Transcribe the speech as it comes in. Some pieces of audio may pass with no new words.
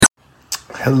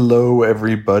Hello,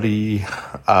 everybody.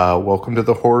 Welcome to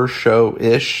the horror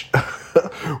show-ish.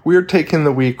 We're taking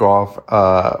the week off.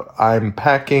 I'm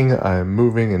packing. I'm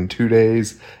moving in 2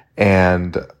 days,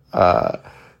 and we're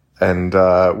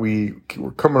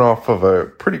coming off of a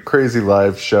pretty crazy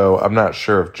live show. I'm not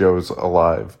sure if Joe's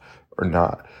alive or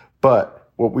not,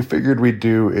 but what we figured we'd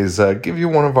do is give you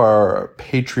one of our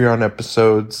Patreon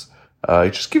episodes.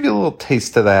 Just give you a little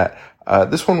taste of that.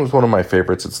 This one was one of my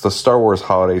favorites. It's the Star Wars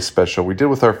Holiday Special we did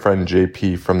with our friend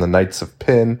JP from the Knights of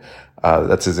Pin.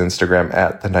 That's his Instagram,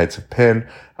 at the Knights of Pin.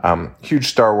 Huge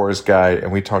Star Wars guy,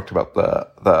 and we talked about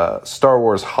the Star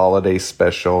Wars Holiday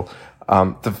Special.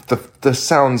 The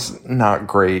sound's not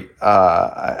great.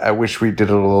 I wish we did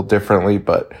it a little differently,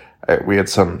 but we had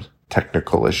some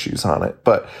technical issues on it.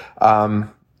 But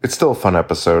it's still a fun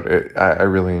episode. I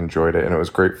really enjoyed it, and it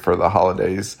was great for the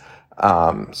holidays.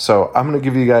 So I'm going to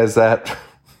give you guys that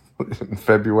in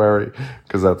February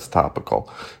because that's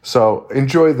topical. So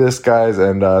enjoy this, guys,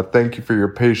 and thank you for your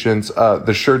patience.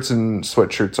 The shirts and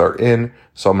sweatshirts are in,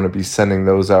 so I'm going to be sending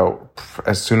those out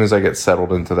as soon as I get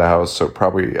settled into the house, so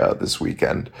probably this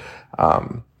weekend.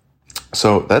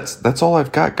 So that's all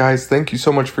I've got, guys. Thank you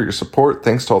so much for your support.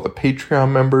 Thanks to all the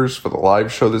Patreon members for the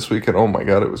live show this weekend. Oh my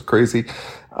God, it was crazy.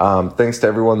 Thanks to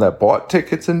everyone that bought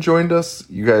tickets and joined us.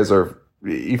 You guys are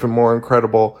even more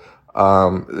incredible.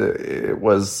 It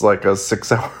was like a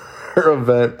 6-hour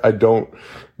event.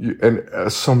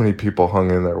 So many people hung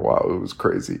in there. Wow, it was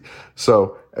crazy.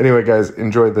 So anyway, guys,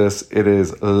 enjoy this. It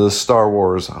is the Star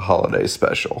Wars Holiday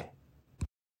Special.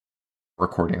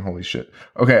 Recording, holy shit.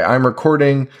 Okay, I'm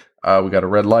recording. We got a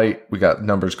red light. We got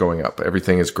numbers going up.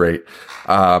 Everything is great.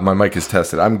 My mic is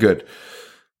tested. I'm good.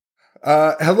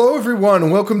 Hello, everyone.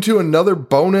 Welcome to another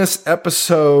bonus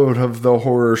episode of the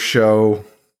horror show.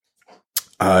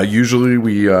 Usually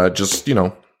we just,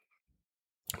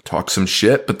 talk some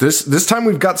shit, but this time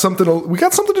we got something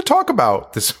to talk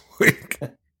about this week.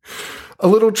 A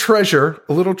little treasure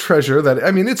that, I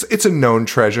mean, it's a known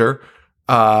treasure,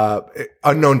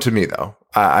 unknown to me though.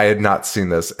 I had not seen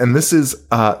this, and this is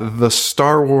the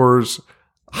Star Wars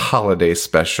Holiday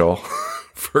Special.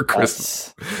 For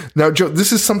Christmas. Now, Joe,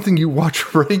 this is something you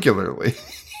watch regularly.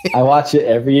 I watch it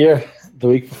every year, the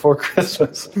week before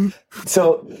Christmas.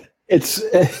 So it's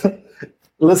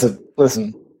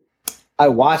listen. I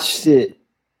watched it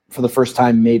for the first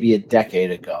time maybe a decade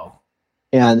ago,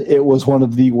 and it was one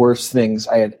of the worst things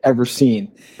I had ever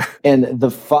seen. And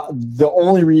the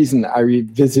only reason I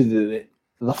revisited it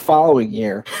the following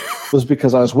year was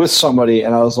because I was with somebody,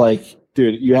 and I was like,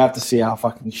 dude, you have to see how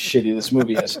fucking shitty this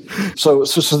movie is. So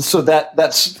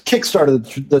that's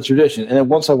kickstarted the tradition. And then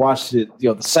once I watched it,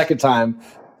 the second time,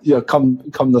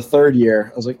 come the third year,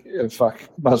 I was like, yeah, fuck,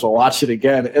 might as well watch it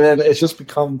again. And then it's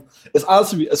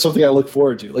honestly something I look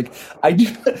forward to. Like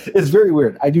it's very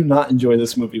weird. I do not enjoy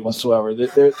this movie whatsoever.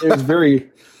 There's very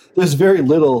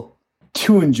little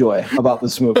to enjoy about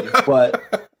this movie, but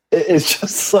it's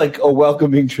just like a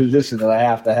welcoming tradition that I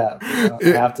have to have.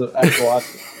 I have to watch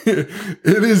it.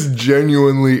 It is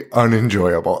genuinely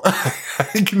unenjoyable.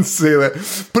 I can say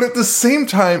that. But at the same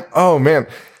time, oh man,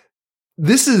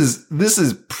 this is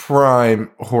prime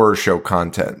horror show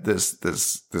content. This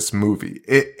movie.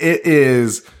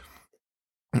 It's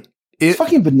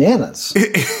fucking bananas.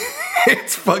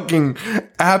 It's fucking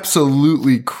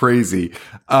absolutely crazy.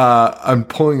 I'm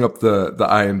pulling up the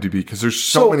IMDb because there's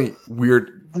so many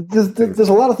weird. There's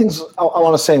a lot of things I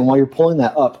want to say, and while you're pulling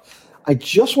that up, I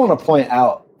just want to point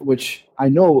out, which I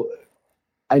know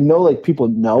like people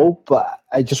know, but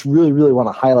I just really, really want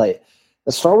to highlight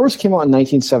that Star Wars came out in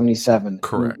 1977.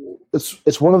 Correct.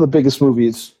 It's one of the biggest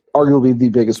movies, arguably the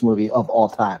biggest movie of all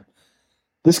time.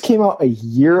 This came out a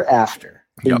year after,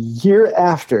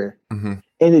 mm-hmm.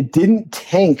 And it didn't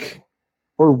tank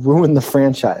or ruin the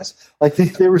franchise. Like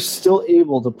they were still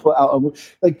able to put out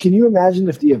like, can you imagine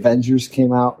if the Avengers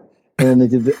came out and then they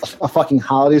did a fucking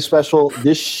holiday special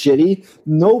this shitty?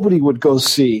 Nobody would go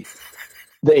see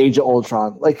the Age of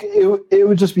Ultron. Like it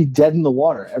would just be dead in the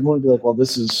water. Everyone would be like, well,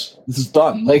 this is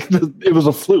done. Like it was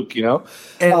a fluke,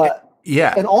 And,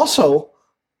 yeah. And also,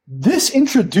 this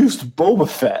introduced Boba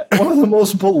Fett, one of the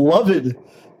most beloved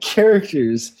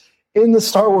characters in the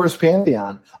Star Wars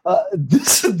pantheon.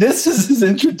 This is his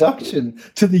introduction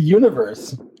to the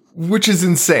universe. Which is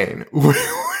insane. Which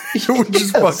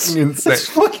is fucking insane. It's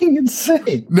fucking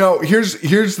insane. No, here's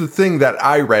the thing that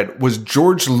I read was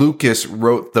George Lucas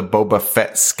wrote the Boba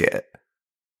Fett skit.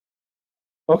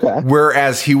 Okay.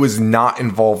 Whereas he was not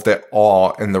involved at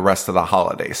all in the rest of the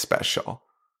holiday special.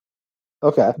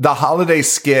 Okay. The holiday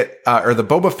skit, or the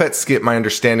Boba Fett skit, my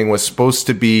understanding was supposed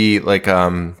to be like,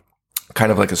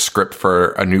 kind of like a script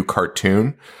for a new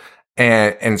cartoon.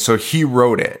 and so he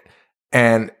wrote it,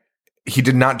 and he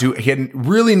had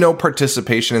really no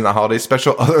participation in the holiday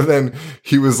special other than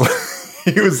he was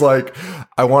like,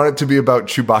 I want it to be about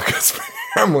Chewbacca's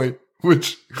family,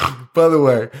 which, by the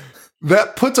way,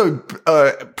 that puts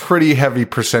a pretty heavy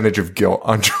percentage of guilt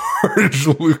on George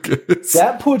Lucas.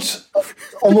 That puts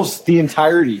almost the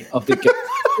entirety of the guilt.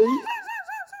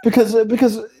 because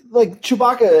like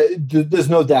Chewbacca, there's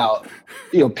no doubt,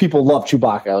 people love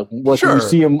Chewbacca. Like Sure. When you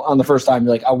see him on the first time,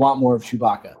 you're like, I want more of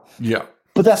Chewbacca. Yeah.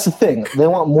 But that's the thing. They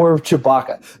want more of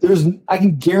Chewbacca. I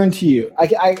can guarantee you,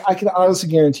 I can honestly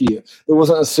guarantee you, there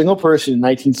wasn't a single person in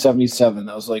 1977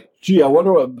 that was like, gee, I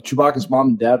wonder what Chewbacca's mom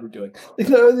and dad were doing. Like,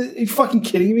 are you fucking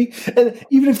kidding me? And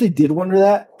even if they did wonder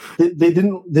that, they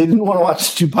didn't want to watch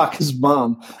Chewbacca's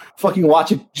mom fucking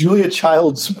watch a Julia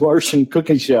Child's Martian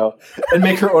cooking show and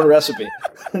make her own recipe.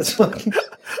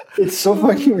 It's so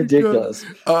fucking ridiculous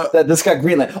that this got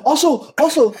greenlit.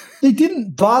 Also, they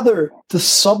didn't bother to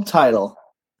subtitle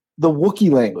the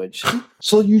Wookiee language.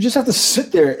 So you just have to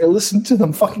sit there and listen to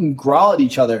them fucking growl at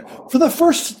each other for the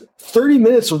first 30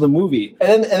 minutes of the movie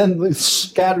and it's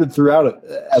scattered throughout it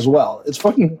as well. It's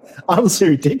fucking honestly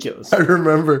ridiculous. I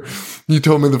remember you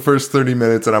told me the first 30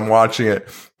 minutes and I'm watching it.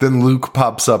 Then Luke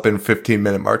pops up in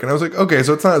 15-minute mark. And I was like, okay,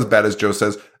 so it's not as bad as Joe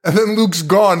says. And then Luke's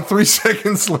gone 3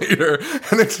 seconds later.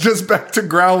 And it's just back to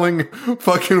growling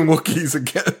fucking Wookiees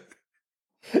again.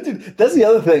 Dude, that's the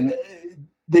other thing.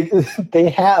 They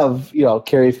have,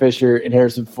 Carrie Fisher and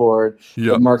Harrison Ford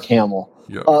and Mark Hamill.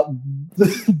 Yep.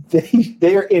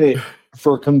 They are in it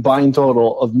for a combined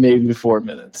total of maybe 4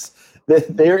 minutes.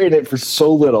 They're in it for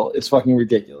so little. It's fucking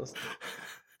ridiculous.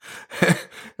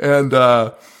 And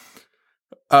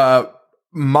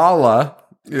Mala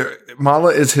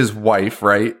is his wife,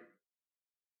 right?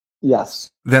 Yes.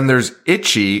 Then there's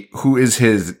Itchy, who is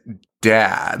his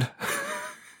dad.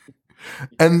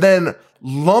 And then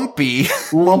Lumpy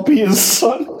is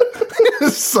son.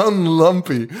 His son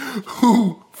Lumpy,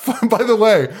 who, by the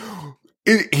way,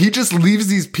 he just leaves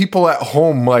these people at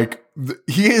home. Like,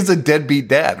 he is a deadbeat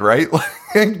dad, right? Like,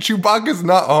 Chewbacca's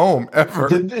not home ever.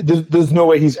 There's no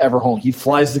way he's ever home. He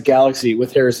flies the galaxy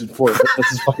with Harrison Ford. That's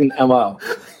his fucking MO.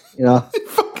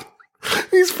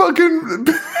 He's fucking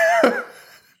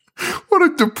what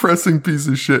a depressing piece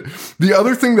of shit. The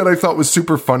other thing that I thought was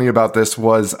super funny about this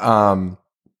was the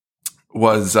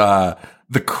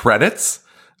credits,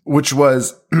 which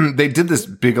was they did this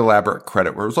big elaborate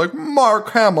credit where it was like Mark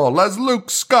Hamill as Luke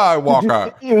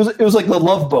Skywalker. It was like the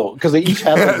Love Boat because they each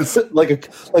had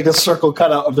like a circle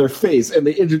cut out of their face, and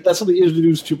that's how they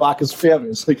introduced Chewbacca's family.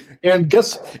 It's like, and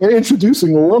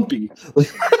introducing Lumpy.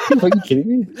 Like, are you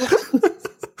kidding me?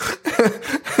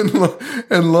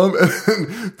 and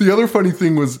the other funny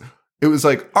thing was, it was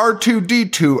like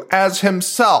R2-D2 as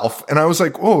himself. And I was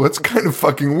like, oh, that's kind of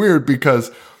fucking weird because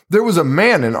there was a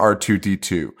man in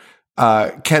R2-D2,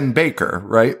 Ken Baker,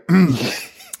 right?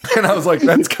 And I was like,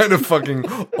 that's kind of fucking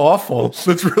awful.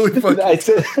 That's really fucking... I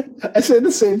said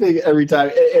the same thing every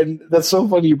time. And that's so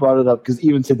funny you brought it up because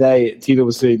even today, Tina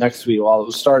was sitting next to me while it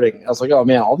was starting. I was like, oh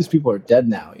man, all these people are dead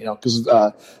now, because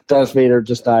Darth Vader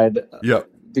just died. Yep.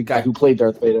 The guy who played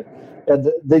Darth Vader. And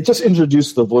they just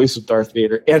introduced the voice of Darth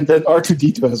Vader, and then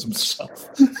R2-D2 as himself.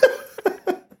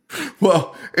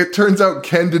 Well, it turns out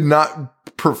Ken did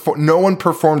not perform. No one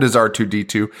performed as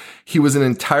R2-D2. He was an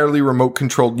entirely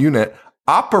remote-controlled unit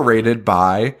operated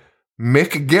by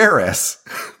Mick Garris.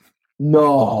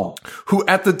 No. Who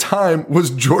at the time was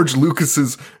George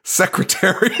Lucas's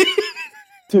secretary.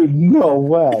 Dude, no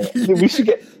way. Dude,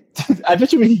 I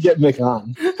bet you we could get Mick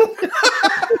on.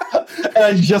 And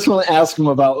I just want to ask him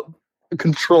about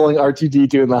controlling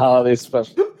R2-D2 in the holiday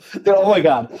special. Dude, oh my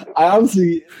god! I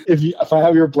honestly, if I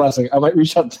have your blessing, I might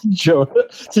reach out to Joe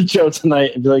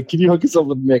tonight and be like, "Can you hook us up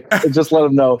with Mick?" And just let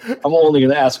him know I'm only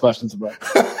going to ask questions about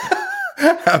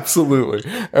it. Absolutely.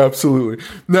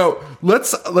 Now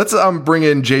let's bring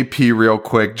in JP real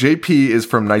quick. JP is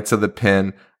from Knights of the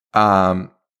Pin,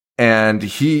 and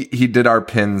he did our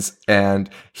pins, and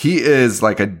he is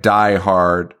like a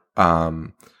diehard.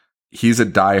 He's a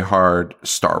diehard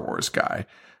Star Wars guy.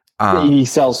 He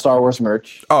sells Star Wars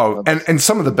merch. Oh, and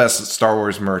some of the best Star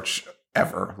Wars merch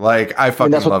ever. Like, I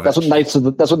fucking love it. That's what Knights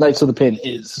of the Pin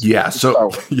is. Yeah. So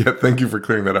yeah, thank you for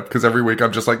clearing that up because every week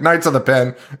I'm just like Knights of the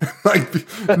Pin,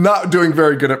 like not doing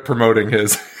very good at promoting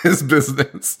his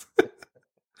business.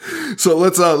 So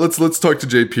let's talk to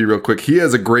JP real quick. He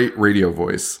has a great radio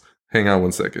voice. Hang on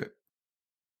one second.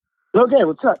 Okay,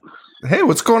 what's up? Hey,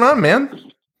 what's going on,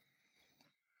 man?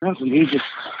 Nothing. He just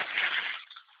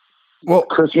Well,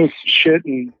 Christmas shit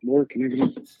and work and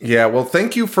everything. yeah, well,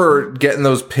 thank you for getting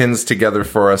those pins together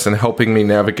for us and helping me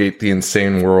navigate the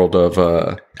insane world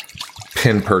of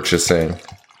pin purchasing.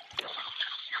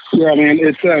 Yeah, man,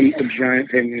 it's a giant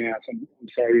pain in the ass. I'm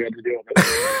sorry you had to deal with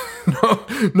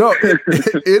it. no,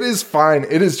 it is fine.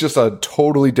 It is just a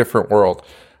totally different world.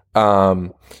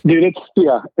 Dude,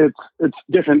 it's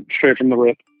different straight from the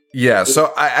rip. Yeah,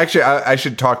 so I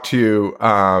should talk to you.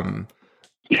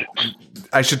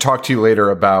 I should talk to you later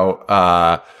about.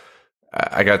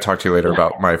 I got to talk to you later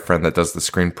about my friend that does the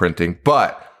screen printing.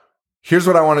 But here's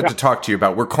what I wanted to talk to you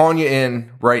about. We're calling you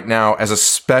in right now as a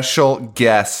special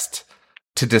guest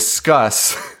to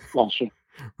discuss,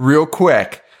 real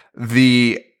quick,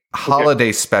 the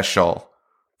holiday special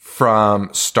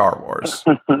from Star Wars.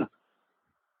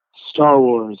 Star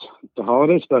Wars, the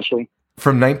holiday special.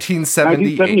 From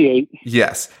 1978.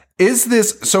 Yes. Is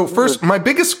this, so first, my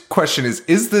biggest question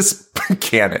is this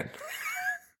canon?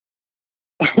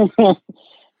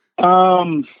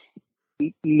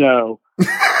 No.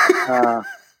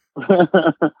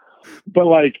 But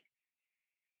like,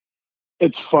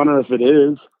 it's funner if it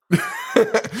is.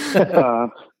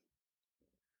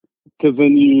 Because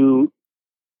then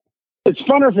it's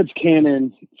funner if it's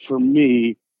canon for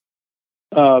me,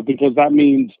 because that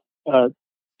means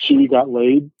Chewie got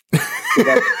laid. So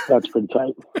that's pretty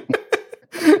tight.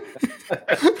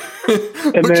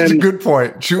 Which is a good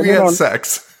point. Chewie had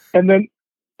sex. And then,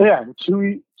 yeah,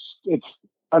 Chewie, it's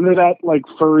under that like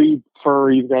furry,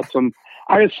 got some,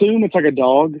 I assume it's like a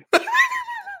dog,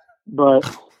 but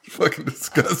fucking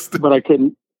disgusting. But I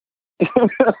couldn't.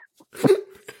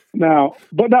 No,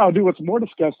 dude, what's more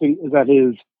disgusting is that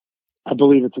I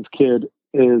believe it's his kid,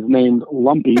 is named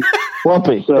Lumpy.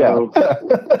 Lumpy. So, yeah.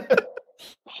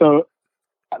 So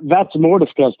that's more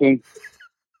disgusting.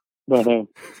 But hey.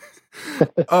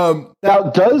 Now,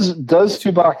 does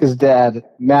Chewbacca's dad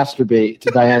masturbate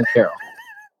to Diane Carroll?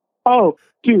 Oh,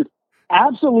 dude,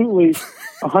 absolutely,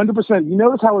 100%. You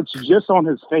notice how it's just on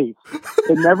his face?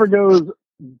 It never goes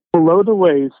below the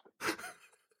waist.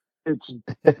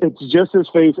 It's just his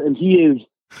face, and he is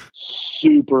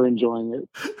super enjoying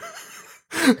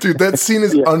it. Dude, that scene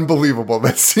is unbelievable.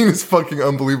 That scene is fucking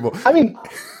unbelievable. I mean,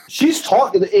 she's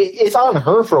talking. It's on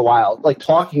her for a while, like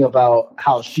talking about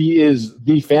how she is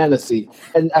the fantasy,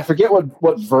 and I forget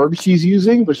what verb she's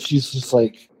using, but she's just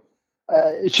like,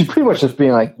 she's pretty much just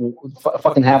being like,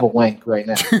 fucking have a wank right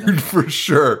now. Dude, for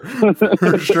sure.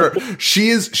 For sure.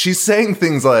 She's saying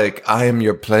things like, I am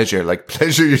your pleasure, like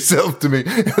pleasure yourself to me.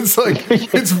 It's like,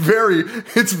 it's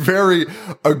very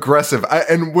aggressive.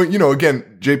 And when, again,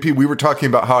 JP, we were talking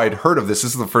about how I'd heard of this.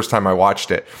 This is the first time I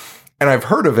watched it. And I've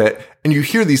heard of it, and you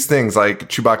hear these things like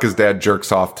Chewbacca's dad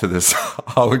jerks off to this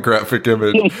holographic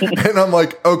image. And I'm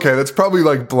like, okay, that's probably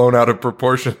like blown out of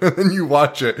proportion. And then you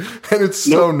watch it, and it's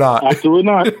so not. Absolutely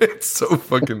not. It's so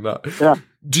fucking not. Yeah.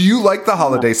 Do you like the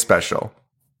holiday special?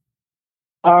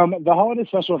 The holiday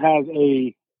special has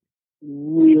a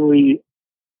really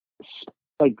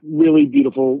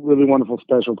beautiful, really wonderful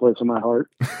special place in my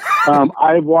heart.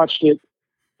 I've watched it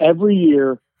every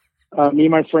year. Me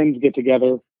and my friends get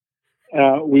together.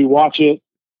 We watch it.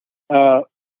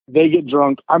 They get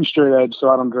drunk. I'm straight edge, so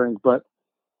I don't drink. But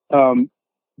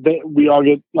we all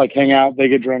get hang out. They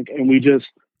get drunk, and we just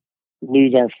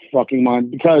lose our fucking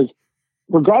mind because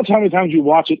regardless of how many times you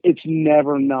watch it, it's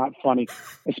never not funny.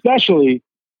 Especially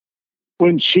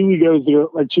when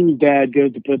Chewie's dad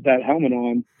goes to put that helmet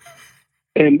on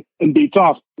and beats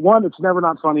off. One, it's never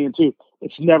not funny, and two,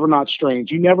 it's never not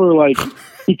strange. You never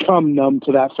become numb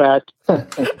to that fact.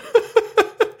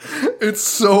 It's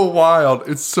so wild.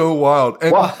 It's so wild.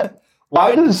 And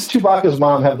why does Chewbacca's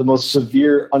mom have the most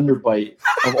severe underbite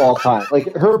of all time?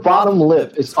 Like, her bottom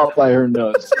lip is up by her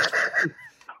nose.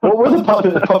 What were the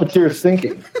puppeteers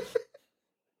thinking?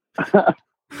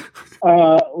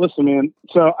 Listen, man.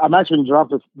 So I'm actually going to drop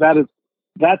this.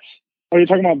 Are you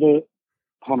talking about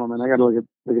hold on, man. I got to look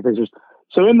at pictures.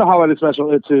 So in the holiday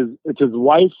special, it's his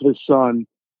wife, his son,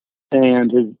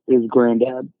 and his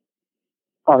granddad.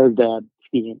 Or his dad,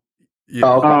 excuse me. Yeah.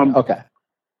 Oh, okay.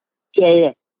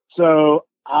 Yeah. So,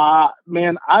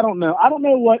 man, I don't know. I don't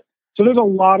know what. So there's a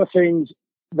lot of things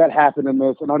that happen in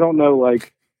this, and I don't know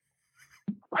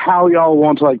how y'all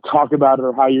want to talk about it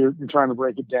or how you're trying to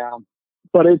break it down.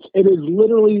 But it is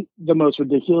literally the most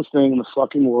ridiculous thing in the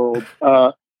fucking world.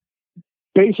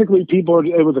 Basically,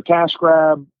 it was a cash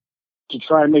grab to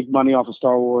try and make money off of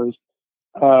Star Wars.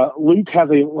 Luke has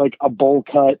a bowl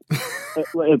cut.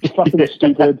 It's fucking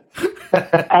stupid.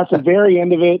 At the very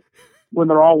end of it, when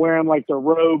they're all wearing their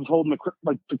robes, holding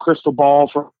the crystal ball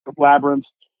for Labyrinth,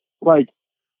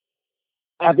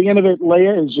 at the end of it,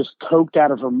 Leia is just coked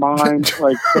out of her mind.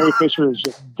 Like Carrie Fisher is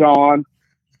just gone.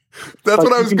 That's Like,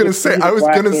 what I was going to say. I was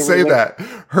going to say there.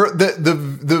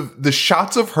 that the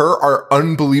shots of her are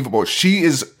unbelievable. She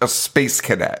is a space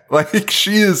cadet. Like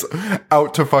she is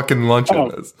out to fucking lunch in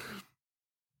this.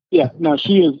 Yeah, no,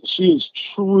 she is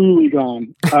truly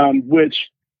gone.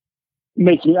 Which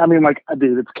makes me, I mean, like,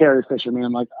 dude, it's Carrie Fisher,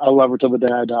 man. Like, I love her till the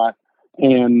day I die.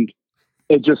 And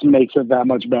it just makes it that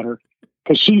much better.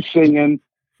 Because she's singing.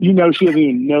 You know she doesn't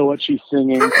even know what she's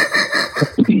singing.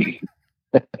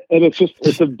 And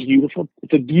it's a beautiful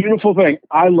thing.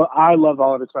 I love the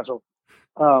holiday special.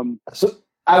 So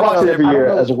I watch it every year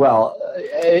as well.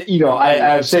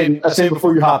 I was saying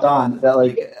before you hopped on that,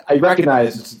 like, I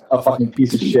recognize it's a fucking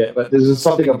piece of shit, but there's just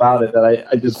something about it that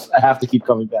I have to keep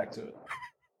coming back to it.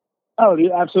 Oh,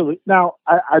 yeah, absolutely. Now,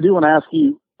 I do want to ask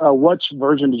you, which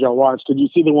version did y'all watch? Did you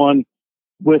see the one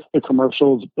with the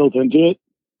commercials built into it?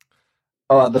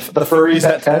 The furries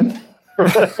at 10?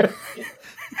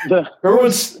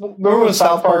 Remember when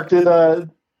South Park did that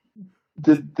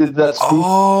spoof?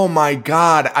 Oh my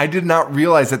God. I did not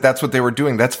realize that that's what they were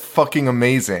doing. That's fucking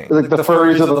amazing. Like the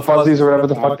furries or the fuzzies or whatever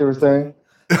the fuck they were saying.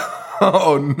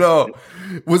 Oh no.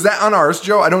 Was that on ours,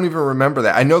 Joe? I don't even remember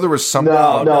that. I know there was something.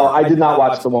 No, I did not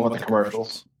watch the one with the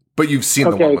commercials. But you've seen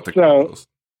the one with the commercials.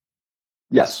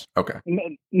 Yes. Okay.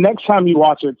 Next time you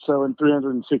watch it, so in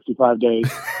 365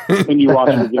 days, and you watch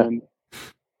it again,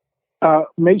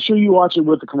 make sure you watch it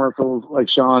with the commercials. Like,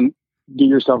 Sean, do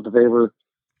yourself the favor.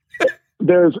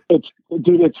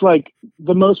 It's like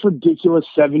the most ridiculous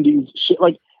 70s shit.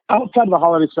 Like, outside of the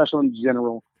holiday special in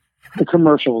general, the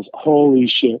commercials, holy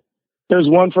shit. There's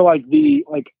one for like the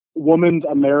Women's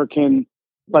American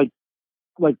like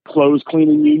clothes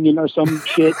cleaning union or some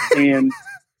shit,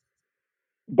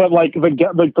 but like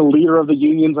the leader of the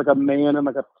union's like a man in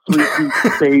like a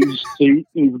 3-piece stage suit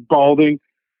and he's balding.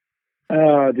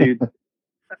 Dude.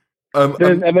 And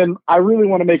then I really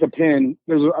want to make a pin.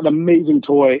 There's an amazing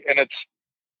toy, and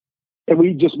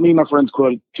me and my friends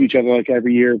quote it to each other like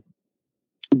every year.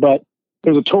 But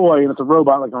there's a toy and it's a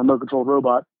robot, like a remote controlled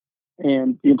robot.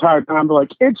 And the entire time they're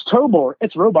like, "It's Tobor.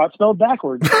 It's robot spelled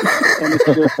backwards." And it's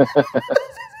just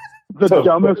the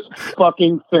dumbest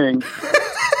fucking thing.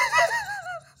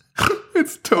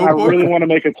 It's Tobor. I really want to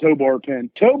make a Tobor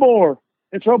pin. Tobor.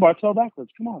 It's robot spelled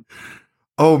backwards. Come on.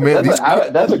 Oh man,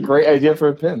 that's a great idea for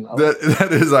a pin. That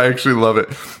is, I actually love it.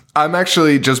 I'm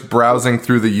actually just browsing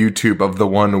through the YouTube of the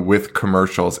one with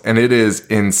commercials, and it is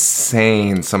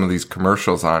insane. Some of these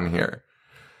commercials on here.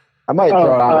 I might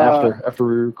throw it on after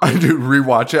we record. I do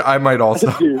rewatch it. I might also.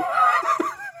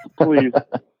 Please.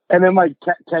 And then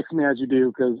text me as you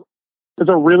do, because there's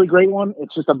a really great one.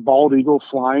 It's just a bald eagle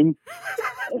flying,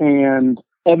 and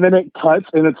then it cuts,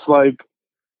 and it's like,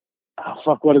 oh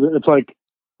fuck, what is it? It's like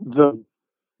the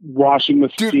washing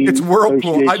machine. Dude, it's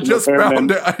Whirlpool. I just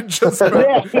found it.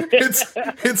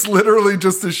 It's literally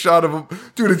just a shot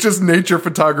of dude, it's just nature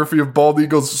photography of bald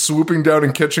eagles swooping down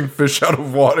and catching fish out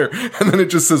of water, and then it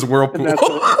just says Whirlpool.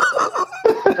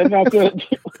 And that's it.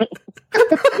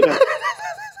 Yeah.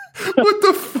 What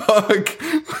the fuck?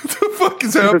 What the fuck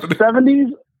is happening?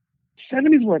 The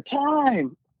 70s were a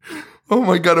time. Oh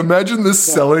my God, imagine this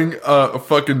selling a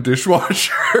fucking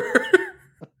dishwasher.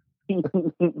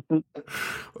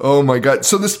 Oh my God.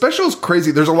 So the special is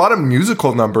crazy. There's a lot of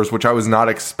musical numbers, which I was not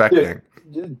expecting.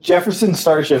 Dude, Jefferson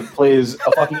Starship plays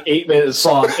a fucking 8-minute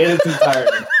song in its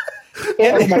entirety.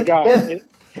 Oh my God.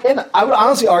 And I would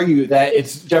honestly argue that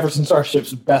it's Jefferson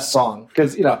Starship's best song.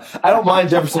 Because, I don't mind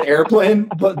Jefferson Airplane,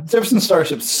 but Jefferson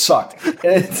Starship sucked.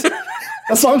 And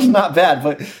that song's not bad,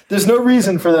 but there's no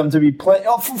reason for them to be playing.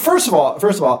 Oh, first of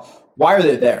all, why are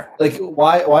they there? Like,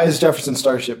 why is Jefferson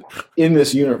Starship in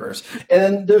this universe? And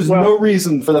then there's no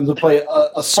reason for them to play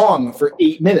a song for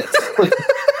 8 minutes.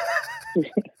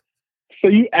 So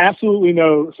you absolutely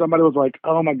know somebody was like,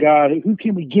 "Oh my God, who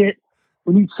can we get?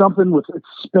 We need something with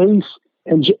space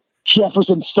and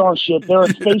Jefferson Starship. They're a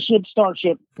spaceship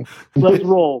starship. Let's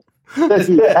roll." That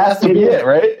has to be it,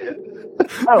 right?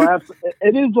 Oh, absolutely.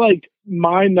 It is like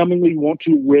mind-numbingly want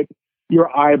to rip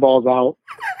your eyeballs out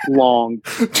long.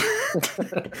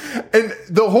 And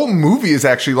the whole movie is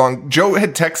actually long. Joe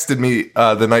had texted me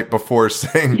the night before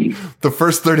saying the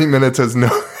first 30 minutes has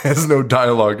no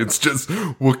dialogue. It's just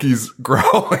Wookiees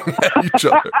growling at each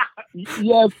other.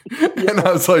 Yes. And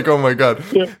I was like, oh my God.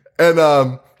 Yeah. And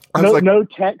no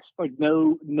text, like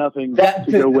no nothing That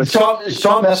to go with. Sean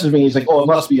messaged me. He's like, "Oh, it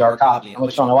must be our copy." I'm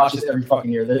like, "Sean, I watch this every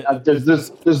fucking year.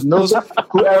 There's no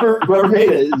whoever made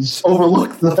it just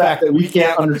overlooked the fact that we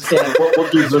can't understand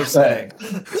what these are saying."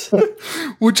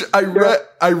 Which I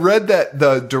read that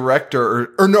the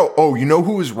director or no, you know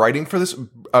who was writing for this?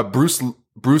 Bruce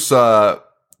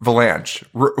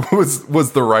Valanche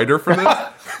was the writer for this,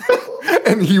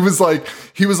 and he was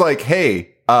like, hey.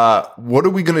 What are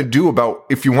we going to do about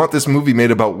if you want this movie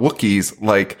made about Wookiees?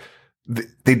 Like,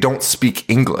 they don't speak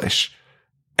English.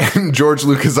 And George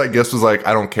Lucas, I guess, was like,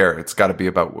 I don't care. It's got to be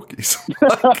about Wookiees.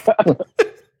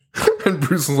 And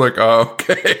Bruce was like, oh,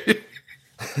 okay.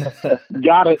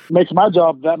 Got it. Makes my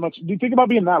job that much. Do you think about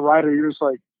being that writer? You're just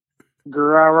like,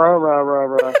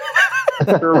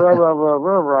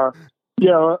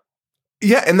 yeah.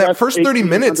 Yeah, and that first 30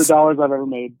 minutes, $100 I've ever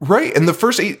made. Right, and the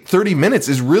first 30 minutes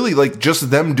is really like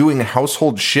just them doing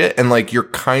household shit, and like you're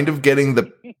kind of getting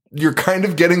the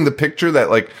picture that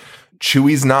like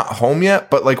Chewie's not home yet,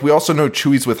 but like we also know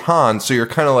Chewie's with Han, so you're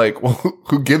kind of like, well,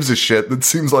 who gives a shit? That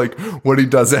seems like what he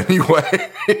does anyway.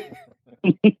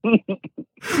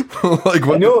 Like,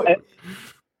 what?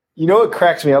 You know what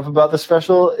cracks me up about the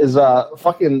special is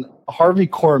fucking Harvey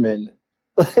Korman.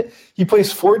 He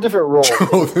plays 4 different roles.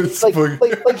 Like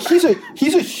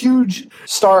he's a huge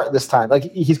star at this time.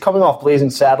 Like he's coming off Blazing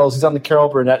Saddles. He's on the Carol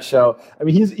Burnett show. I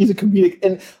mean, he's a comedic,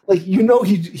 and like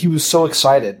he was so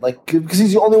excited, like because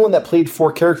he's the only one that played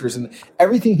 4 characters, and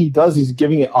everything he does, he's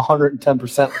giving it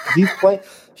 110%.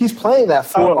 He's playing that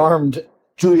 4-armed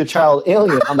Julia Child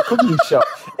alien on the cooking show,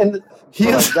 and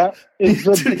that is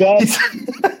the best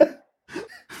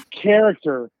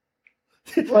character.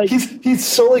 Like he's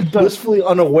so like blissfully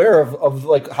unaware of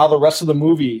like how the rest of the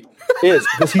movie is,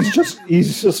 because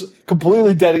he's just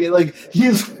completely dedicated. Like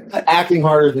he's acting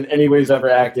harder than anybody's ever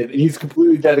acted, and he's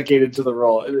completely dedicated to the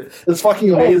role. It's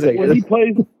fucking amazing. When he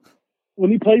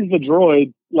plays the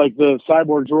droid, like the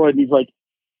cyborg droid, and he's like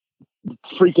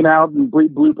freaking out and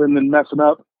blooping and messing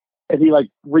up, and he like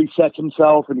resets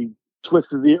himself and he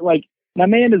twists his ear. Like my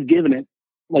man is giving it.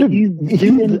 Like he's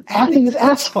acting his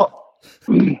ass off.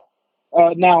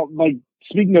 Now, like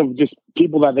speaking of just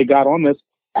people that they got on this,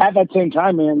 at that same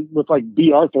time, man, with like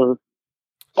B. Arthur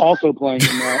also playing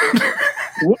in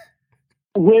that,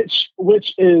 which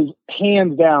is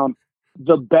hands down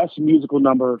the best musical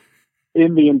number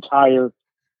in the entire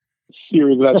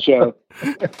series of that show.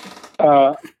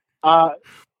 I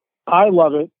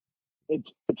love it.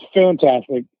 It's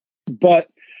fantastic. But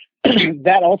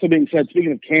that also being said,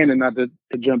 speaking of canon, not to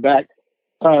jump back.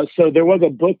 So there was a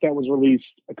book that was released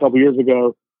a couple years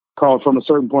ago called From a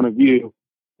Certain Point of View.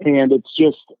 And it's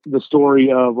just the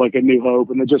story of like A New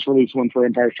Hope. And they just released one for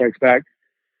Empire Strikes Back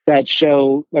that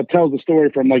tells the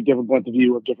story from like different points of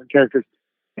view of different characters.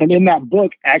 And in that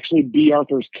book, actually B.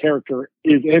 Arthur's character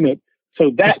is in it.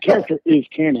 So that character is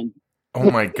canon.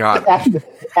 Oh my God.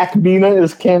 Akmina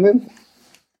is canon?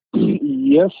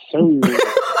 Yes, sir.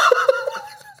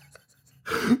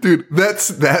 Dude,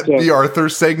 B. Arthur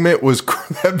segment was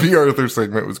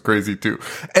crazy too,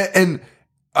 and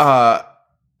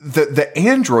the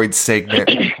android segment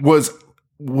was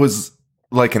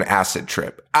like an acid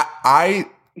trip. I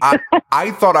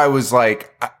thought I was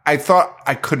like I thought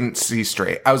I couldn't see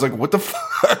straight. I was like, what the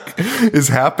fuck is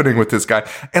happening with this guy?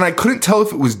 And I couldn't tell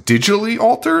if it was digitally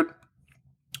altered,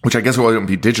 which I guess it wouldn't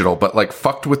be digital, but like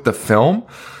fucked with the film,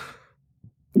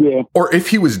 or if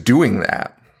he was doing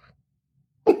that.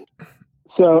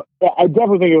 So I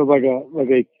definitely think it was like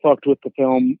a fucked with the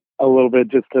film a little bit,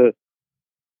 just to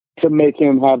make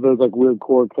him have those like weird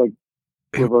quirks, like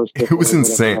reverse. It was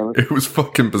insane. It was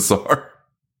fucking bizarre.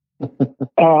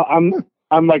 I'm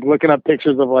like looking up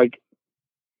pictures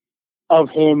of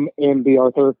him and B.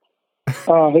 Arthur.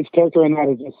 His character in that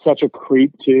is just such a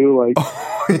creep too. Like,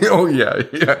 oh yeah,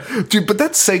 dude. But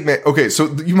that segment, okay.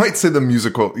 So you might say the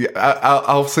musical. Yeah,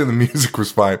 I'll say the music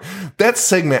was fine. That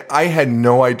segment, I had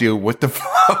no idea what the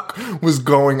fuck was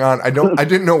going on. I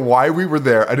didn't know why we were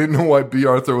there. I didn't know why B.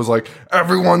 Arthur was like,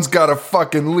 everyone's got to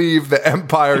fucking leave. The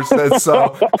Empire says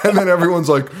so, and then everyone's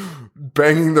like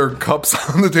banging their cups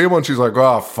on the table, and she's like,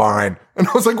 oh, fine. And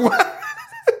I was like, what?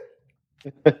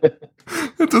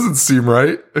 That doesn't seem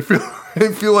right. I feel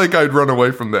like I'd run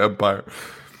away from the Empire.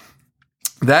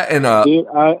 That and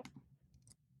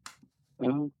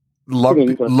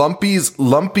Lumpy's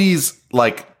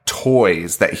like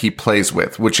toys that he plays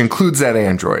with, which includes that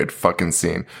android fucking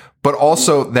scene, but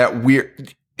also that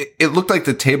weird. It looked like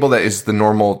the table that is the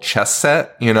normal chess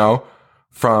set, you know,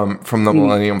 from the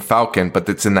Millennium Falcon, but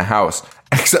that's in the house.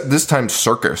 Except this time,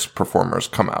 circus performers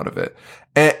come out of it.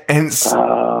 And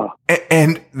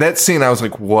that scene, I was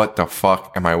like, what the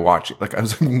fuck am I watching? Like, I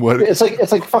was like, what? It's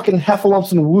like fucking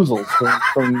Heffalumps and Woozles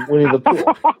from Winnie the Pooh.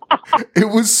 It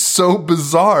was so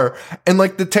bizarre. And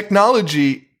like the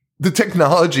technology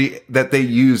that they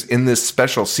use in this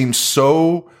special seems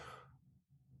so,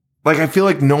 like, I feel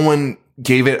like no one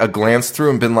gave it a glance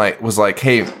through and was like,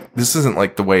 hey, this isn't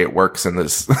like the way it works in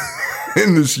this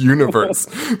in this universe.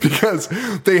 Because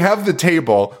they have the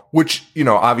table, which, you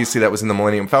know, obviously that was in the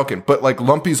Millennium Falcon, but like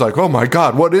Lumpy's like, oh my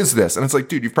God, what is this? And it's like,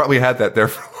 dude, you've probably had that there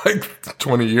for like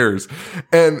 20 years.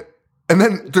 And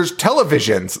then there's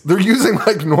televisions. They're using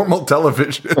like normal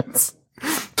televisions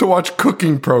to watch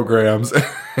cooking programs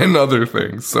and other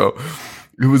things. So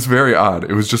it was very odd.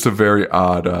 It was just a very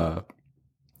odd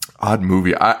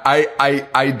movie.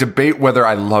 I debate whether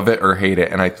I love it or hate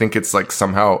it, and I think it's like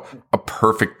somehow a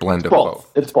perfect blend of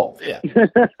both. It's both, yeah.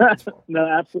 No,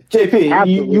 absolutely. JP,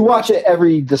 absolutely. you watch it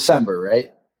every December,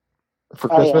 right? For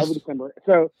Christmas? Every December.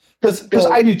 So because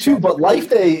I do too, but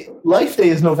Life Day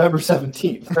is November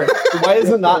 17th. Right? So why is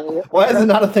it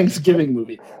not a Thanksgiving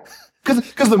movie?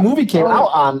 Because the movie came out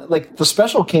on, like, the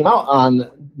special came out on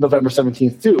November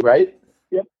 17th too, right?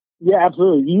 Yep. Yeah,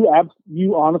 absolutely.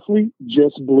 You honestly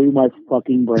just blew my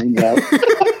fucking brains out.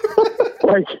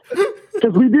 Like,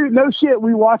 because we do, no shit,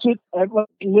 we watch it,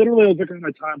 literally I was looking at my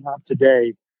time hop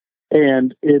today,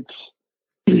 and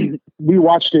we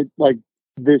watched it like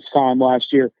this time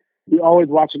last year. We always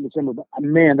watch it in December, but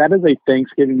man, that is a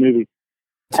Thanksgiving movie.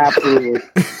 Absolutely.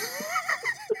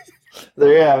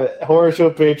 There you have it. Horror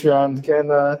Show Patreon can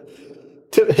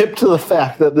hip to the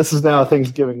fact that this is now a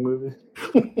Thanksgiving movie.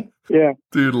 Yeah,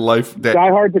 dude, Life Day. Die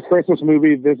Hard's a Christmas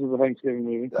movie. This is a Thanksgiving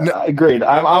movie. Great.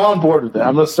 I'm on board with it.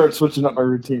 I'm gonna start switching up my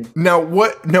routine. Now,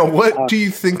 what do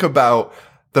you think about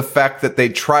the fact that they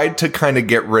tried to kind of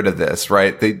get rid of this?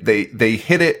 Right? They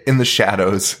hid it in the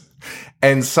shadows,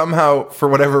 and somehow, for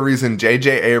whatever reason,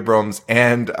 J.J. Abrams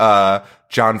and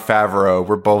Jon Favreau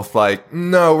were both like,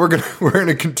 no, we're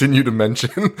gonna continue to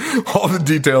mention all the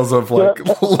details of like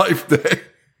Life Day.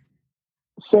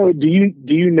 So do you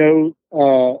know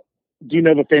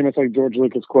the famous like George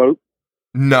Lucas quote?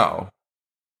 No.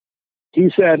 He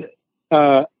said,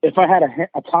 "If I had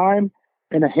a time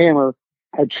and a hammer,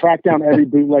 I'd track down every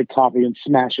bootleg copy and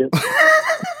smash it."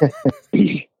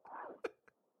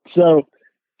 So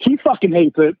he fucking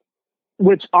hates it,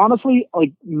 which honestly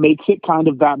like makes it kind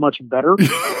of that much better.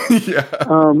 Yeah.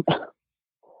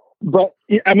 But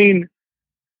I mean,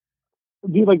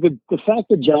 dude, like the fact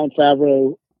that Jon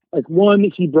Favreau, like, one,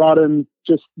 he brought in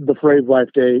just the phrase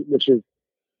Life Day, which is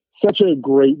such a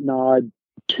great nod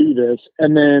to this.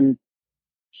 And then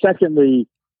secondly,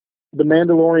 the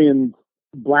Mandalorian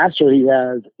blaster he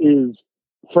has is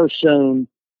first shown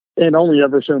and only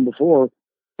ever shown before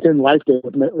in Life Day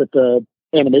with the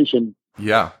animation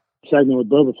segment with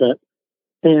Boba Fett.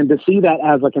 And to see that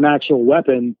as like an actual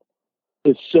weapon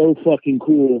is so fucking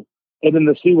cool. And then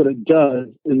to see what it does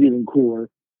is even cooler.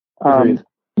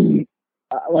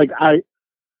 Like it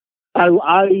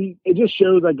just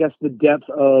shows, I guess, the depth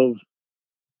of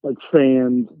like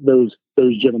fans those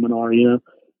gentlemen are, you know.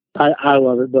 I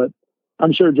love it, but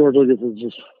I'm sure George Lucas is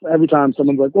just, every time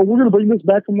someone's like, well, we're going to bring this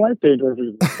back from Life Day, George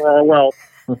Lucas,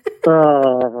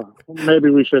 maybe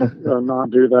we should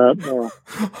not do that.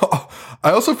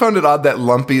 I also found it odd that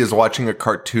Lumpy is watching a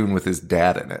cartoon with his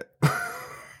dad in it.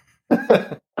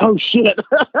 Oh shit.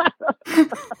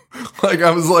 Like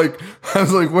I was like,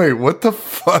 wait, what the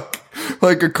fuck?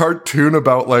 Like a cartoon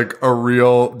about like a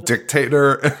real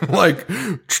dictator and like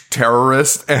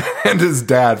terrorist and his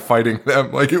dad fighting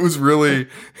them. Like it was really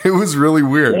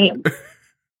weird. Damn.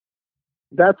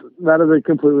 That is a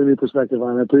completely new perspective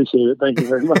on it. I appreciate it. Thank you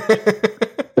very much.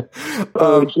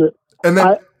 And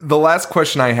then the last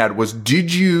question I had was,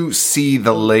 did you see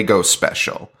the Lego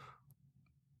special?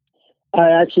 I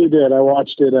actually did. I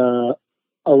watched it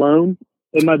alone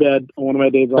in my bed on one of my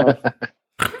days off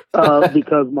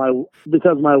because my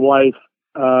wife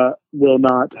will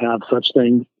not have such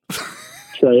things.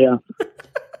 So yeah,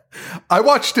 I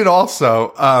watched it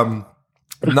also.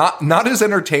 Not as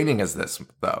entertaining as this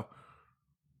though.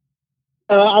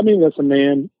 I mean, listen,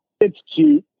 man, it's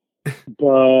cute,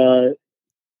 but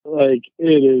like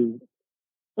it is,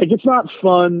 like it's not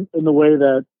fun in the way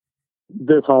that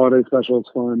this holiday special is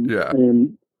fun. Yeah.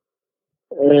 And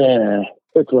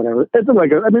it's whatever. It's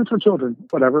like it's for children.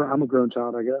 Whatever. I'm a grown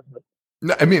child, I guess. But.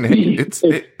 No, I mean, it's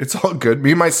all good.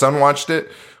 Me and my son watched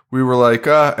it. We were like,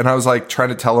 and I was like trying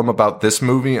to tell him about this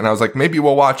movie, and I was like, maybe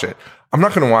we'll watch it. I'm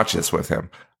not going to watch this with him.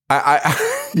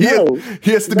 He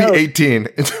has to be 18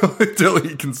 until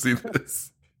he can see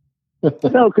this.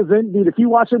 No, because then, dude, if you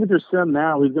watch it with your son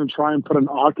now, he's going to try and put an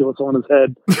Oculus on his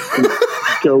head and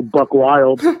go buck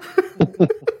wild. All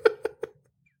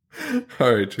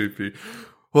right, JP.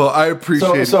 Well, I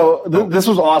appreciate. This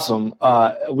was awesome.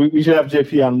 We should have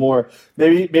JP on more.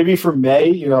 Maybe for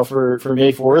May, for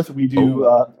May 4th, we do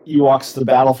Ewoks: The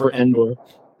Battle for Endor.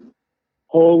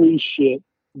 Holy shit!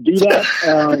 Do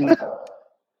that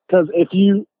because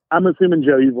I'm assuming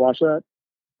Joe, you've watched that.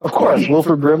 Of course,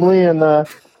 Wilford Brimley and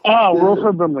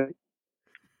Wilford Brimley.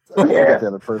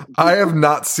 I have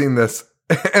not seen this,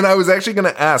 and I was actually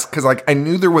going to ask because, I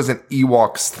knew there was an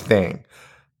Ewoks thing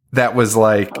that was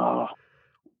like,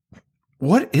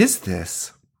 what is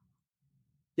this?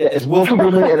 Yeah, it's Wilford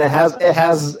Brimley, and it has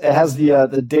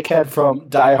the dickhead from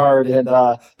Die Hard, and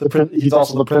he's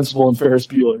also the principal in Ferris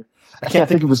Bueller. I can't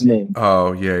think of his name.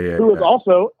 Oh, yeah. Who is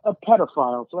also a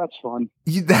pedophile, so that's fun.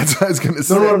 That's what I was going to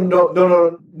say.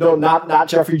 No, not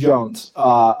Jeffrey Jones.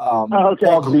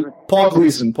 Okay. Paul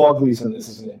Gleason. Paul Gleason is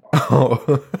his name. Oh.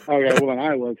 Okay, well, then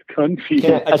I was confused.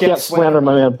 I can't slander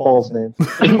my man Paul's name.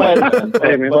 He might have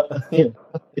been, but.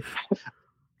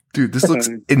 Dude, this looks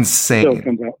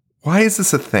insane. Why is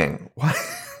this a thing? Why?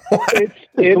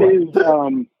 It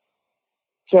is.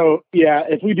 So, yeah,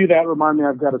 if we do that, remind me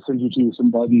I've got to send you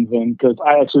some buttons in, because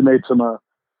I actually made some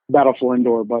Battle for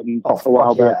Endor buttons a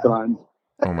while back that I'm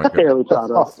fairly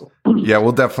proud of. Awesome. Yeah,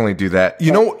 we'll definitely do that.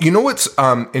 You know what's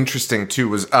interesting, too,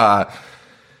 was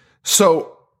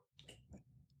so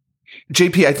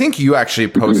JP, I think you actually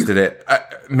posted it.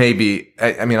 Maybe.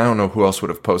 I mean, I don't know who else would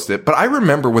have posted it, but I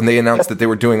remember when they announced that they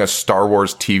were doing a Star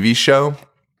Wars TV show,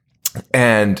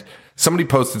 and somebody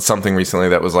posted something recently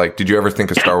that was like, did you ever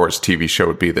think a Star Wars TV show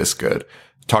would be this good?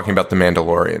 Talking about The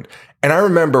Mandalorian. And I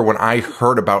remember when I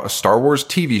heard about a Star Wars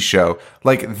TV show,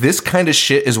 this kind of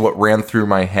shit is what ran through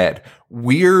my head.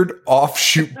 Weird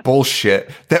offshoot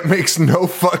bullshit that makes no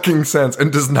fucking sense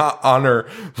and does not honor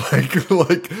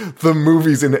the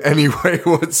movies in any way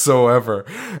whatsoever.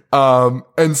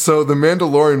 And so The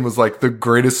Mandalorian was the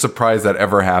greatest surprise that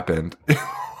ever happened.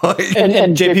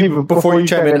 And JP, before you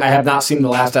chime in, I have not seen the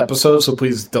last episode, so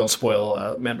please don't spoil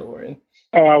Mandalorian.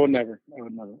 Oh, I would never.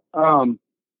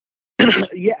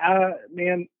 Yeah,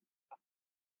 man.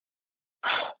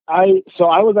 I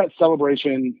was at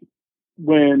Celebration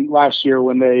last year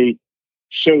when they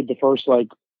showed the first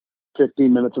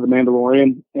 15 minutes of The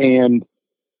Mandalorian, and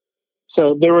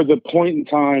so there was a point in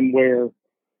time where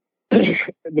The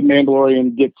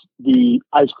Mandalorian gets the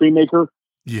ice cream maker.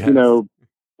 Yes.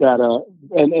 That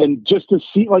and just to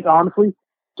see, honestly,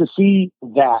 to see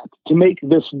that, to make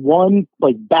this one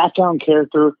background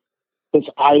character, this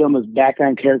item as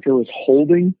background character was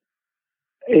holding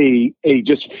a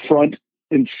just front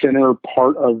and center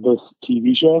part of this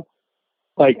TV show.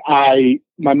 My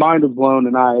mind was blown,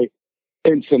 and I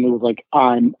instantly was like,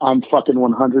 I'm fucking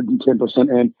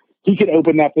 110% in. He could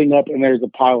open that thing up and there's a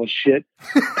pile of shit,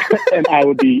 and I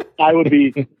would be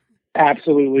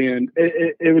absolutely in.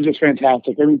 It was just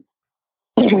fantastic. I mean,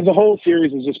 the whole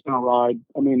series has just been a ride.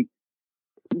 I mean,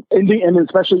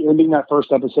 especially ending that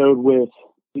first episode with,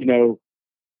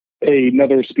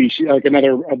 another species,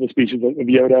 another of the species of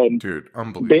Yoda. And dude,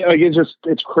 unbelievable.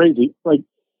 It's crazy. But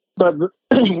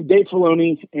Dave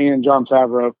Filoni and Jon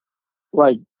Favreau,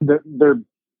 they're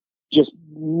just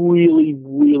really,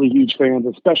 really huge fans,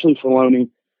 especially Filoni,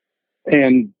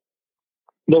 and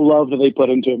the love that they put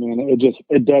into it, man.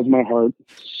 It does my heart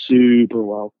super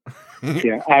well.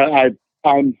 Yeah,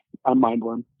 I'm mind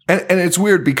blown. And it's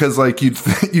weird because you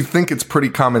think it's pretty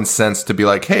common sense to be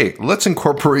like, hey, let's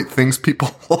incorporate things people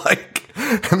like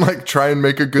and try and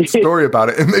make a good story about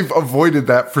it. And they've avoided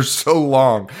that for so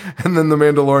long. And then The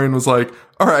Mandalorian was like,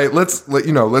 all right, let's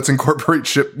incorporate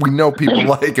shit we know people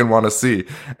like and want to see.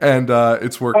 And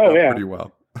it's worked out pretty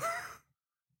well.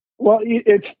 Well,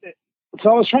 so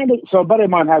I was so a buddy of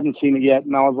mine hasn't seen it yet.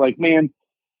 And I was like, man,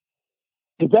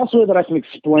 the best way that I can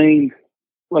explain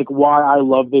why I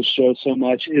love this show so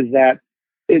much is that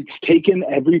it's taken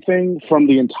everything from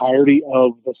the entirety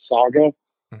of the saga,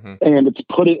 and it's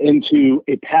put it into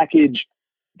a package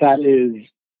that is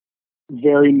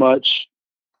very much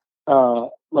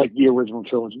like the original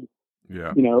trilogy.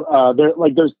 Yeah.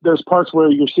 There's parts where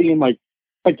you're seeing like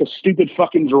the stupid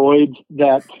fucking droids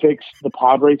that fix the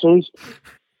pod racers.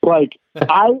 I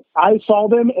saw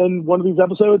them in one of these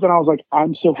episodes and I was like,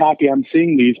 I'm so happy I'm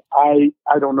seeing these. I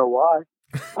don't know why.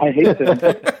 I hate them.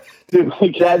 That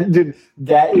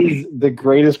is the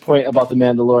greatest point about The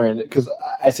Mandalorian, because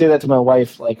I say that to my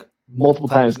wife multiple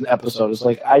times in the episode. It's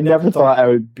I never thought I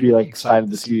would be excited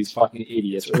to see these fucking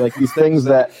idiots, or these things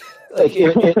that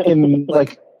in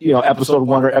episode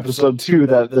 1 or episode 2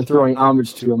 that they're throwing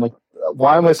homage to. I'm like,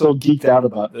 why am I so geeked out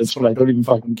about this when I don't even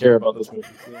fucking care about this movie?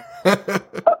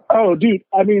 Oh, dude.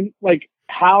 I mean, like,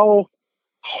 how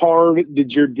hard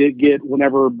did your dick get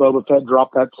whenever Boba Fett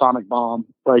dropped that sonic bomb?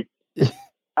 Like,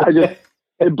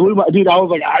 it blew my dude. I was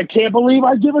like, I can't believe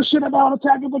I give a shit about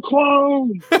Attack of the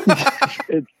Clones.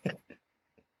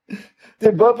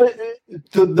 But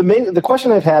the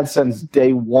question I've had since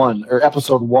day one or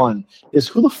episode 1 is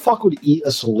who the fuck would eat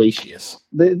a salacious?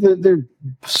 They're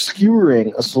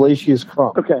skewering a salacious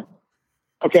crumb.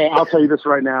 Okay, I'll tell you this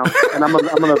right now, and I'm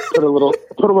gonna put a little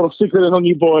secret in on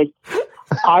you boys.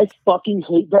 I fucking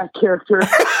hate that character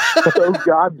so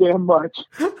goddamn much.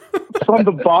 From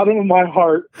the bottom of my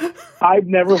heart, I've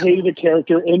never hated a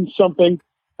character in something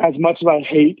as much as I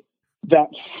hate that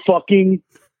fucking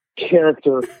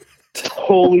character.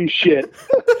 Holy shit.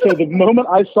 So the moment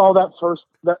I saw that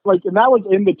and that was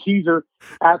in the teaser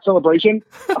at Celebration,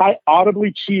 I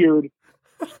audibly cheered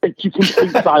into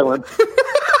complete silence.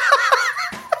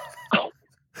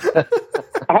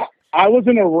 I was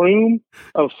in a room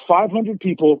of 500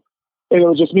 people, and it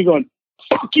was just me going,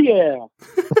 fuck yeah!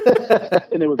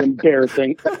 And it was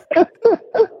embarrassing.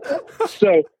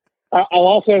 So I'll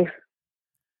also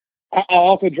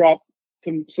drop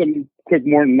some quick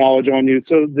Morton knowledge on you.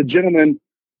 So the gentleman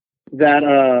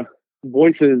that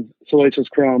voices Salacious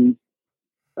Crumb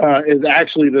is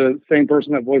actually the same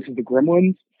person that voices the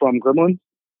Gremlins from Gremlins.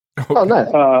 Oh, nice.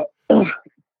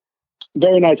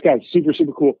 Very nice guy. Super,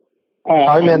 super cool.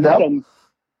 Howie Mandel?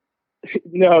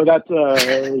 No, that's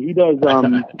he does.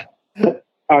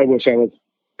 I wish I was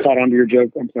caught onto your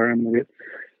joke. I'm sorry, I'm an idiot.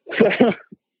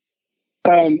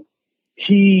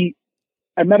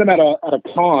 I met him at a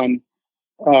con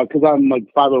because I'm like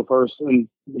 501st, and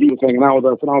he was hanging out with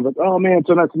us, and I was like, "Oh man,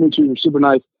 so nice to meet you. You're super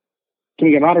nice. Can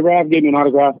you get an autograph?" Gave me an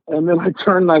autograph, and then I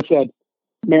turned and I said,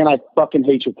 "Man, I fucking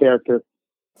hate your character."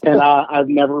 And I've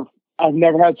never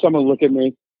had someone look at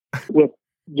me with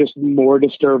just more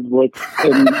disturbed looks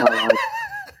in my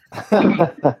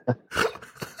life.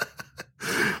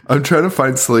 I'm trying to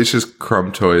find Salacious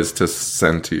Crumb toys to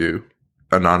send to you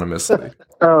anonymously.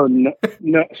 Oh no!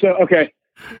 So okay,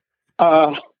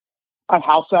 I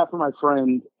house sat for my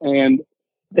friend, and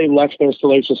they left their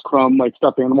Salacious Crumb like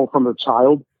stuffed animal from their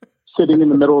child sitting in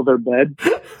the middle of their bed,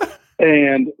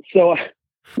 and so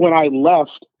when I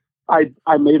left, I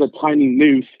made a tiny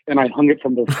noose and I hung it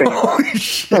from their face. Holy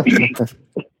shit!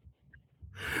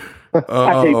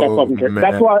 I hate that fucking character.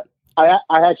 That's why I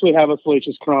actually have a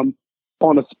Salacious Crumb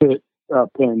on a spit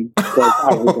pin because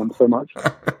I hate them so much.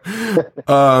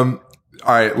 All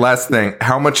right, last thing.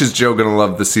 How much is Joe gonna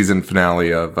love the season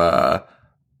finale of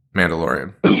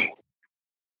Mandalorian?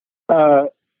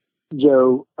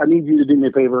 Joe, I need you to do me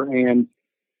a favor, and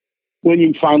when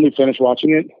you finally finish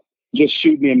watching it, just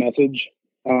shoot me a message.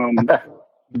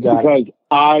 Because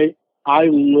I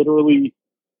literally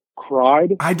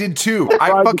cried. I did too.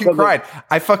 I fucking cried.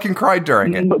 I fucking cried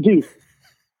during it. But dude,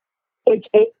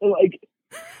 it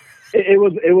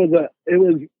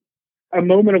was a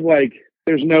moment of like,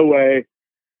 there's no way.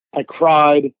 I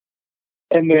cried,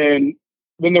 and then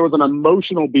there was an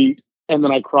emotional beat, and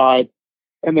then I cried,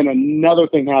 and then another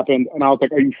thing happened, and I was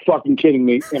like, "Are you fucking kidding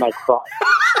me?" And I cried.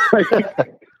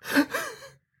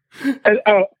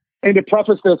 And to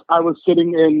preface this, I was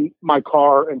sitting in my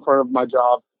car in front of my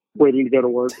job, waiting to go to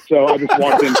work. So I just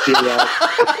walked in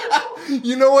teary-eyed.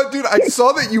 You know what, dude? I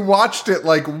saw that you watched it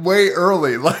like way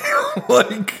early,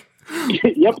 like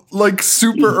yep, like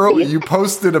super early. You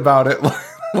posted about it,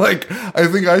 like I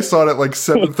think I saw it at like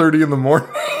 7:30 in the morning,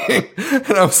 and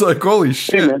I was like, "Holy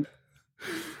shit!" Hey, man.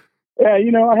 Yeah,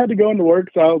 I had to go into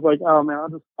work, so I was like, "Oh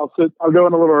man, I'll go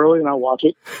in a little early and I'll watch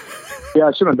it." Yeah,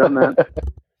 I should have done that.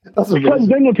 Because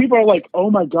then when people are like, "Oh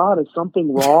my god, is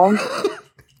something wrong?"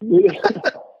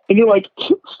 and you're like,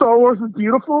 "Star Wars is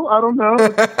beautiful." I don't know.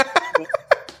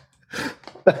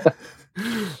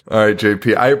 All right,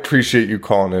 JP, I appreciate you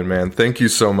calling in, man. Thank you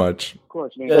so much. Of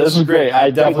course, man. Yeah, this was great. I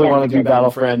definitely want to do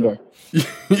Battle for Endor.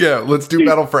 Yeah, let's do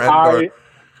Battle for Endor.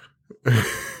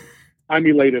 I'm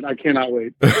elated. I cannot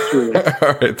wait. Truly.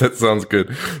 All right, that sounds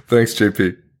good. Thanks,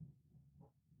 JP.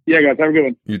 Yeah, guys, have a good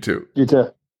one. You too. You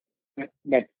too.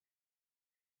 Bye.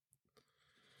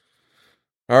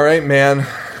 All right, man.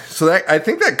 So I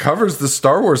think that covers the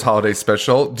Star Wars holiday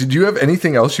special. Did you have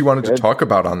anything else you wanted to talk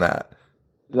about on that?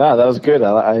 Yeah, that was good.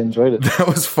 I enjoyed it. That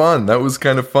was fun. That was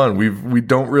kind of fun. We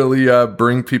don't really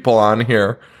bring people on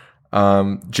here.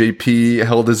 JP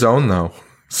held his own though,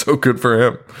 so good for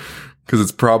him. Because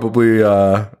it's probably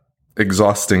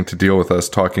exhausting to deal with us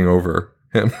talking over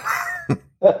him.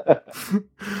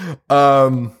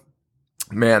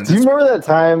 Man, do you remember that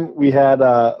time we had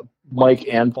Mike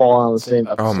and Paul on the same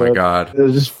episode? Oh my god, it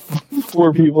was just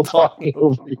 4 people talking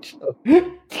over each other.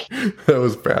 That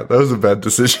was bad. That was a bad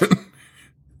decision.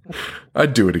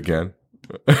 I'd do it again.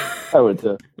 I would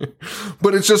too.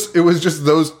 But it was just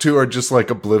those two are just like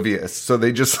oblivious. So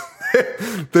they just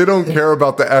they don't care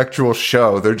about the actual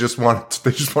show. They just want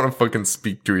to fucking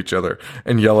speak to each other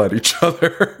and yell at each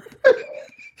other.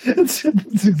 That's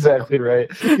exactly right.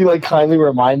 You like kindly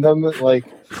remind them that like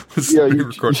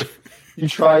you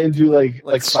try and do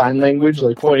like sign language,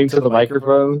 like pointing to the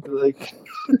microphone, like,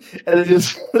 and it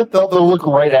just they'll look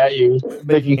right at you,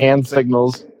 making hand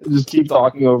signals, and just keep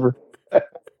talking over.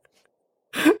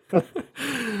 All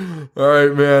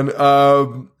right,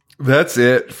 man. That's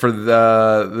it for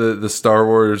the Star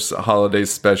Wars holiday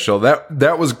special.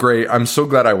 That was great. I'm so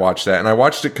glad I watched that, and I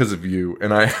watched it because of you,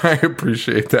 and I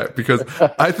appreciate that because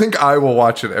I think I will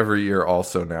watch it every year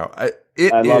also now. I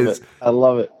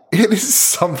love it. It is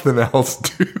something else,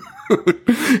 dude.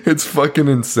 It's fucking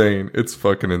insane.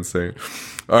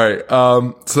 All right.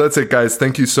 So that's it, guys.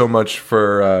 Thank you so much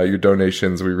for your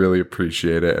donations. We really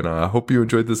appreciate it. And I hope you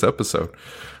enjoyed this episode.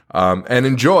 And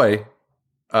enjoy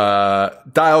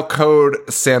Dial Code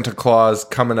Santa Claus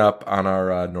coming up on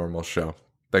our normal show.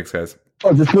 Thanks, guys.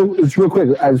 Oh, just real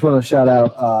quick. I just want to shout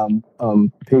out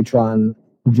patron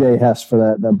THS for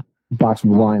that box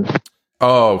of wine.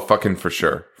 Oh, fucking for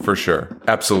sure.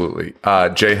 Absolutely.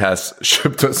 Jay Hess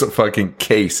shipped us a fucking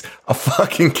case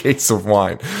of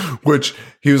wine, which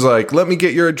he was like, let me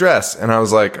get your address. And I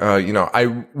was like,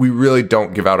 we really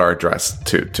don't give out our address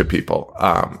to people.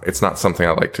 It's not something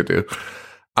I like to do.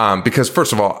 Because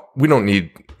first of all, we don't need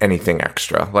anything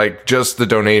extra. Like just the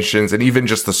donations and even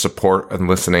just the support and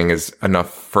listening is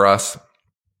enough for us.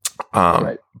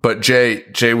 Right. But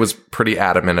Jay was pretty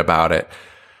adamant about it.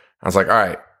 I was like, all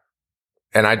right.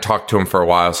 And I talked to him for a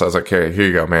while, so I was like, "Hey, here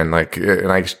you go, man." Like,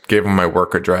 and I gave him my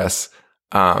work address.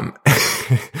 And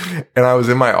I was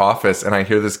in my office, and I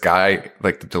hear this guy,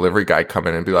 like the delivery guy, come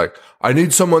in and be like, "I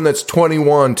need someone that's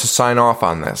 21 to sign off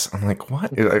on this." I'm like,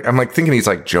 "What?" I'm like thinking he's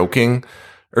like joking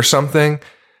or something.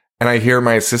 And I hear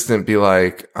my assistant be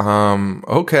like,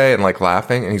 "Okay," and like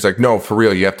laughing. And he's like, "No, for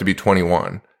real, you have to be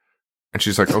 21." And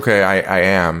she's like, okay, I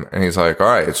am. And he's like, all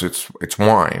right, it's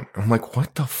wine. I'm like,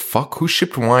 what the fuck? Who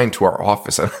shipped wine to our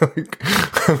office? I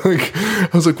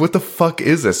was like, what the fuck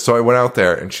is this? So I went out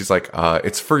there and she's like,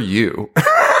 it's for you.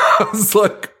 I was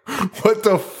like, what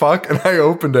the fuck? And I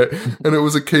opened it and it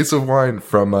was a case of wine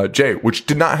from Jay, which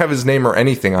did not have his name or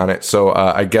anything on it. So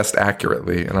I guessed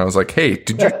accurately. And I was like, hey,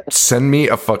 did you send me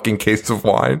a fucking case of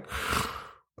wine?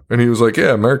 And he was like,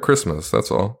 yeah, Merry Christmas.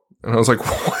 That's all. And I was like,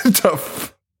 what the fuck?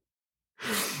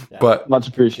 But much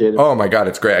appreciated. Oh my God,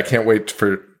 it's great. I can't wait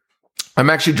I'm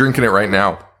actually drinking it right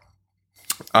now.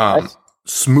 Nice.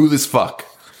 Smooth as fuck.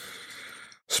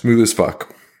 This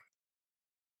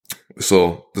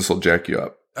will jack you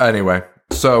up. Anyway,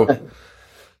 so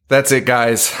that's it,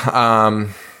 guys.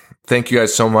 Thank you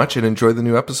guys so much and enjoy the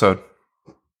new episode.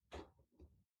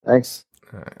 Thanks.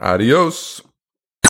 Adios.